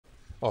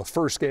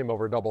first game of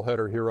our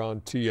doubleheader here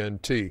on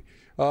TNT.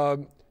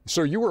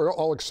 So you were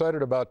all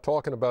excited about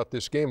talking about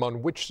this game.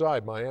 On which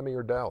side, Miami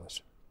or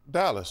Dallas?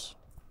 Dallas.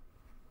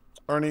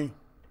 Ernie,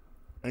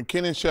 and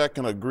Ken and Shaq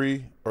can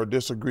agree or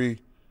disagree.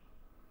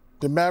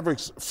 The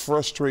Mavericks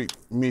frustrate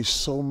me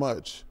so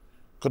much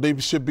because they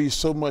should be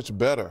so much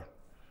better.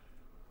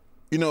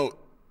 You know,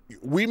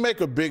 we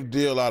make a big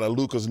deal out of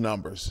Luka's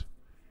numbers.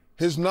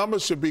 His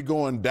numbers should be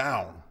going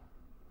down.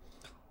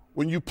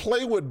 When you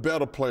play with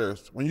better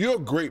players, when you're a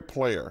great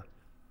player,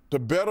 the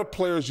better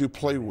players you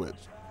play with,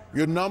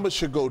 your numbers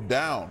should go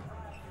down.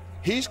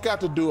 He's got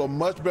to do a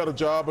much better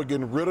job of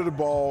getting rid of the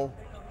ball,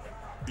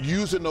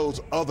 using those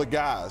other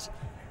guys.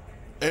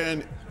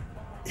 And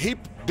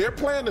they're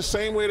playing the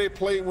same way they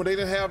played when they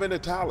didn't have any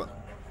talent.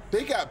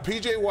 They got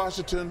P.J.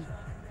 Washington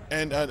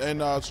and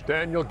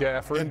Daniel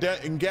Gafford.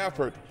 And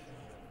Gafford.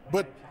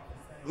 But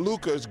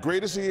Luka, as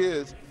great as he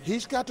is,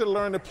 he's got to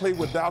learn to play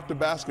without the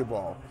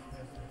basketball.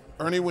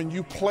 Ernie, when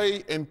you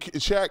play, and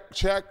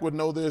Shaq would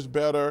know this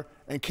better,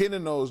 and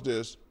Kenan knows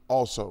this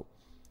also.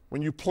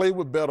 When you play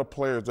with better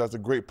players as a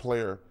great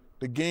player,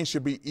 the game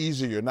should be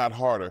easier, not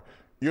harder.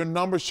 Your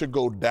numbers should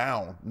go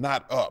down,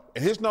 not up.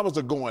 And his numbers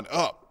are going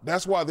up.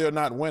 That's why they're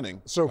not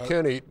winning. So,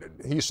 Kenny,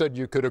 he said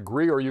you could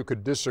agree or you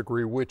could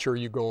disagree. Which are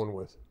you going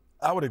with?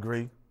 I would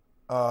agree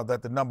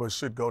that the numbers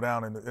should go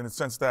down in the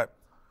sense that,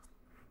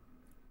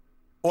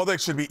 or they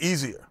should be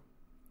easier.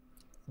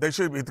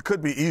 It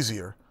could be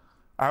easier.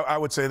 I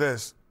would say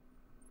this.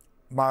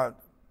 I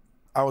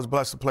was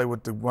blessed to play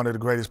with one of the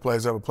greatest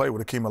players ever played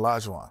with, Hakeem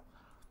Olajuwon.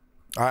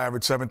 I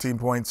averaged 17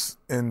 points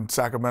in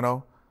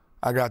Sacramento.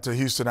 I got to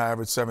Houston, I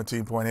averaged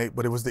 17.8,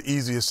 but it was the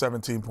easiest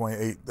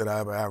 17.8 that I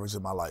ever averaged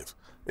in my life.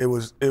 It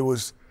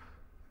was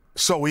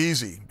so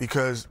easy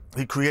because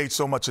he creates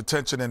so much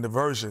attention and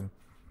diversion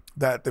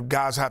that the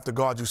guys have to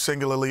guard you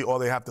singularly or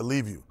they have to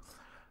leave you.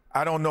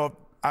 I don't know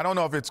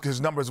if it's his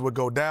numbers would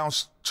go down,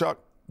 Chuck,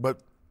 but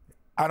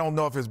I don't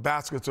know if his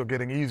baskets are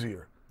getting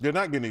easier. They're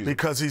not getting easier.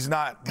 Because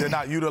they're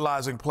not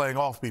utilizing playing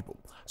off people.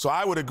 So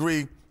I would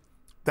agree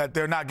that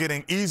they're not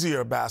getting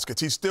easier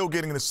baskets. He's still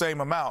getting the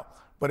same amount,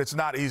 but it's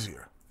not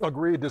easier.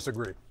 Agree,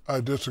 disagree? I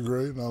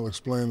disagree, and I'll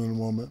explain in a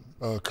moment.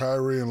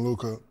 Kyrie and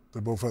Luka, they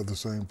both have the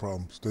same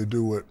problems. They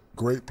do what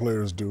great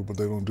players do, but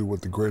they don't do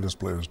what the greatest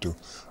players do.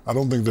 I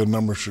don't think their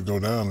numbers should go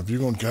down. If you're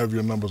going to have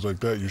your numbers like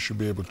that, you should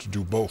be able to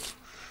do both,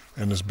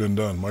 and it's been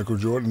done. Michael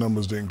Jordan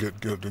numbers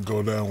didn't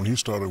go down when he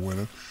started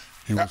winning.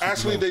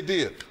 Actually, they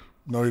did.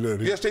 No, he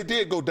did. Yes, they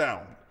did go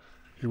down.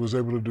 He was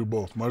able to do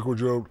both. Michael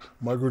Jordan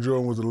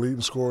was the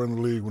leading scorer in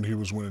the league when he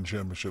was winning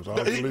championships.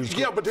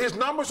 Yeah, but his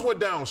numbers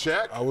went down,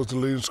 Shaq. I was the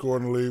leading scorer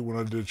in the league when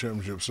I did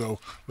championships. So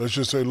let's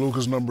just say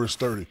Luka's number is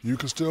 30. You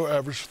can still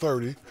average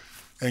 30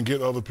 and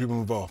get other people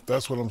involved.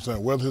 That's what I'm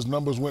saying. Whether his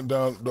numbers went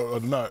down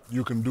or not,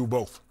 you can do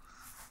both.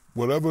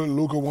 Whatever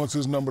Luka wants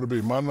his number to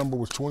be. My number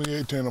was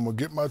 28-10. I'm going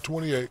to get my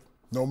 28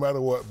 no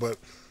matter what. But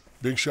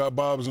Big Shot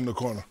Bob's in the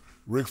corner.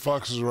 Rick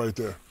Fox is right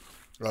there.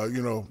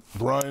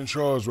 Brian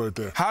Shaw's right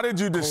there. How did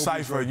you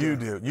decipher you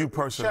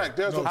personally?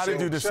 Shaq, how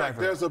did you decipher? Shaq,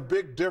 there's a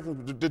big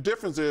difference. The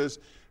difference is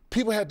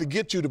people had to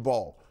get you the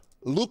ball.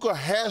 Luka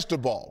has the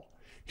ball.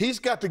 He's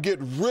got to get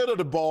rid of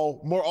the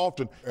ball more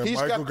often. And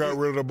Michael got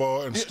rid of the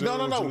ball and still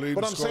was the leading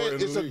But I'm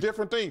saying it's a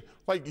different thing.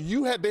 Like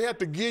they had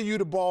to give you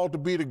the ball to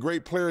be the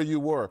great player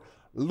you were.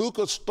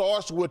 Luka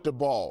starts with the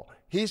ball.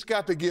 He's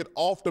got to get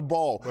off the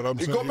ball.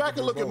 Go back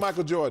and look at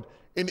Michael Jordan.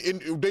 And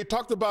they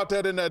talked about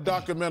that in that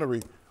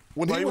documentary.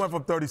 He went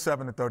from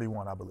 37 to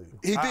 31, I believe.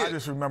 He did. I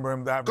just remember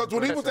him averaging. Because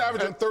when he was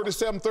averaging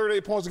 37,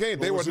 38 points a game,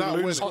 they were not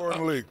winning. Scorer in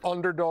the league.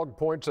 Underdog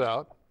points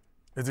out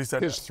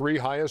his three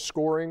highest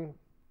scoring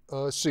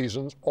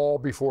seasons, all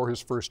before his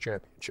first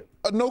championship.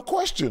 No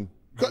question.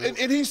 And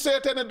he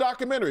said that in the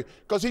documentary.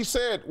 Because he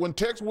said, when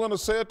Tex Winter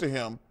said to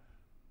him,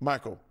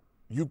 Michael,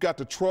 you got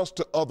to trust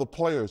the other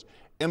players.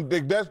 And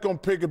that's going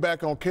to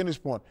piggyback on Kenny's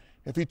point.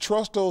 If he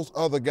trusts those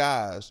other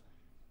guys,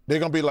 they're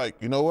going to be like,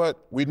 you know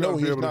what? We know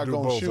he's not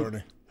going to shoot.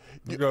 Ernie.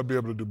 You got to be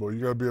able to do both.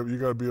 You got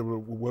to be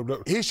able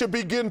to. He should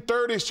be getting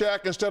 30,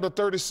 Shaq, instead of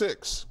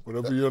 36.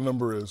 Whatever your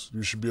number is,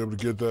 you should be able to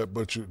get that.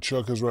 But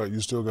Chuck is right. You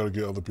still got to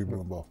get other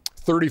people involved.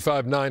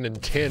 35, 9,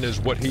 and 10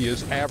 is what he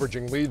is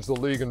averaging. Leads the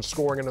league in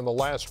scoring, and in the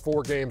last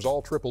 4 games,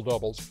 all triple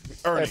doubles.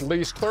 Ernie, at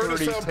least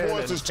 30, 37 10,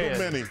 points and is 10. too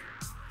many.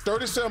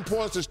 37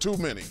 points is too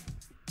many.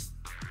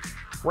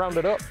 Round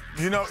it up.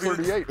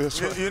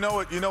 38. You know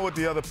what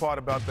the other part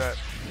about that?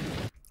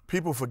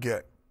 People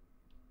forget.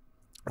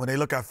 When they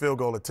look at field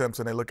goal attempts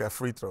and they look at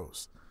free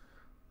throws,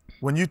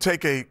 when you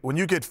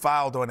get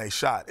fouled on a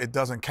shot, it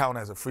doesn't count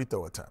as a free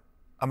throw attempt.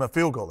 A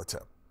field goal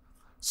attempt.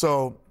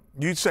 So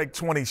you take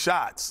 20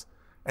 shots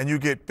and you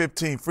get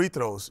 15 free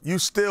throws, you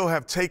still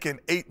have taken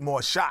 8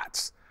 more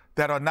shots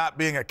that are not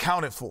being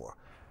accounted for.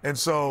 And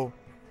so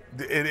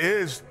it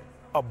is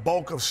a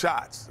bulk of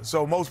shots.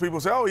 So most people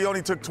say, oh, he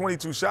only took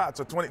 22 shots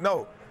or 20.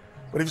 No.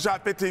 But if you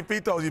shot 15 free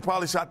throws, you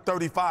probably shot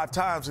 35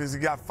 times because he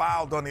got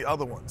fouled on the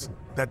other ones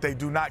that they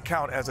do not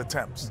count as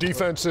attempts.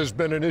 Defense has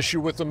been an issue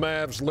with the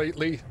Mavs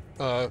lately.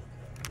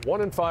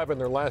 1-5 in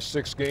their last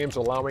 6 games,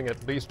 allowing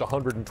at least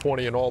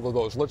 120 in all of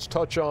those. Let's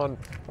touch on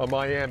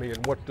Miami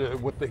and what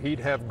the Heat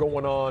have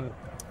going on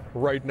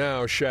right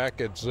now,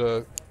 Shaq. It's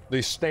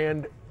they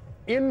stand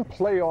in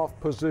playoff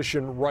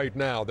position right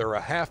now. They're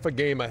a half a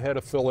game ahead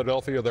of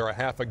Philadelphia. They're a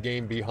half a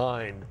game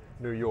behind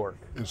New York.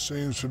 It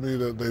seems to me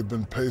that they've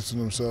been pacing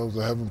themselves.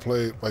 They haven't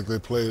played like they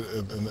played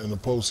in the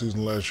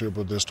postseason last year,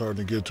 but they're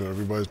starting to get to it.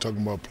 Everybody's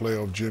talking about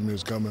playoff Jimmy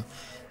is coming.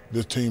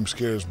 This team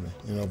scares me,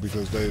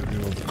 because they,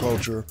 the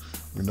culture,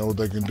 we know what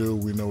they can do,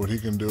 we know what he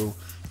can do,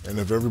 and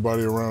if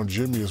everybody around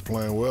Jimmy is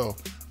playing well,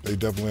 they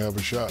definitely have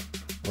a shot.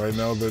 Right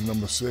now they're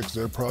number 6.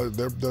 They're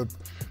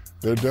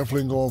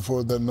definitely going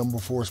for that number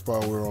 4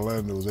 spot where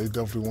Orlando is. They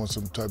definitely want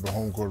some type of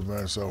home court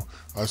advantage. So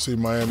I see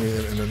Miami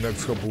in the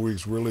next couple of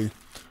weeks really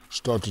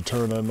start to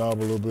turn that knob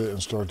a little bit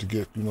and start to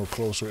get,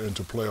 closer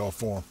into playoff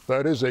form.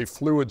 That is a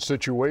fluid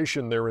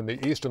situation there in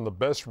the East, and the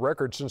best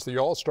record since the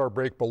All-Star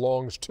break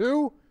belongs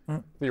to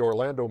the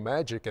Orlando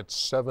Magic at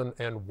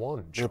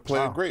 7-1. They're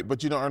playing great,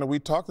 but Ernie, we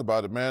talked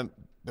about it, man.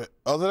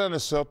 Other than the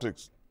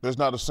Celtics, there's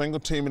not a single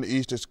team in the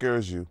East that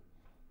scares you.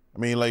 I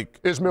mean,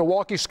 is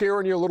Milwaukee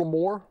scaring you a little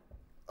more?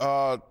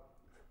 Well,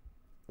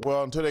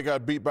 until they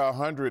got beat by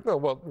 100. No,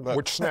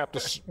 which snapped a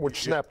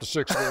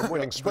 6-game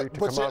winning streak to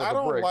come out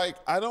of the break.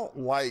 I don't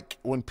like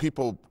when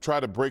people try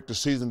to break the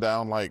season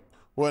down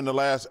in the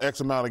last X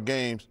amount of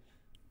games.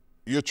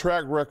 Your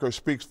track record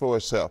speaks for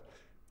itself.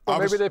 Well,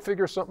 maybe they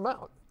figure something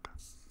out.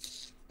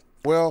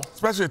 Well,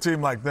 especially a team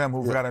like them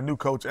who've got a new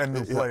coach and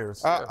new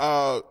players.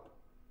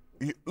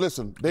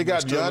 Listen, they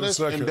got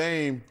Giannis and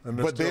Dame,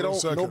 but they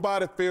don't.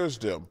 Nobody fears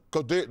them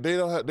because they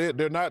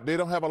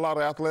don't have a lot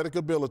of athletic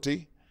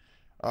ability.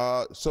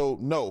 So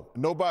no,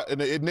 nobody. And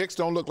the Knicks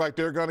don't look like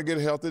they're going to get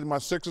healthy. My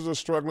Sixers are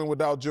struggling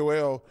without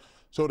Joel.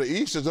 So the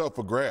East is up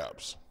for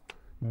grabs.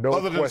 No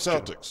other question.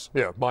 than Celtics.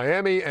 Yeah,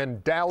 Miami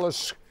and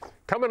Dallas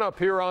coming up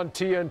here on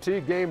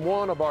TNT. Game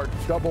 1 of our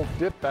double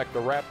dip. Back to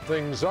wrap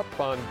things up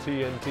on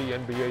TNT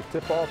NBA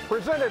tip-off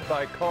presented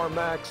by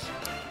CarMax.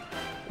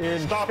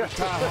 Stop it,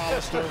 Ty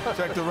Hollister.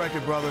 Check the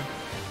record, brother.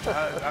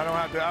 I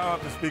don't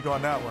have to speak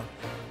on that one.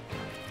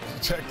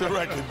 Check the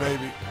record,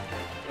 baby.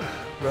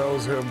 That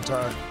was him,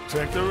 Ty.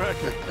 Check the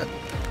record.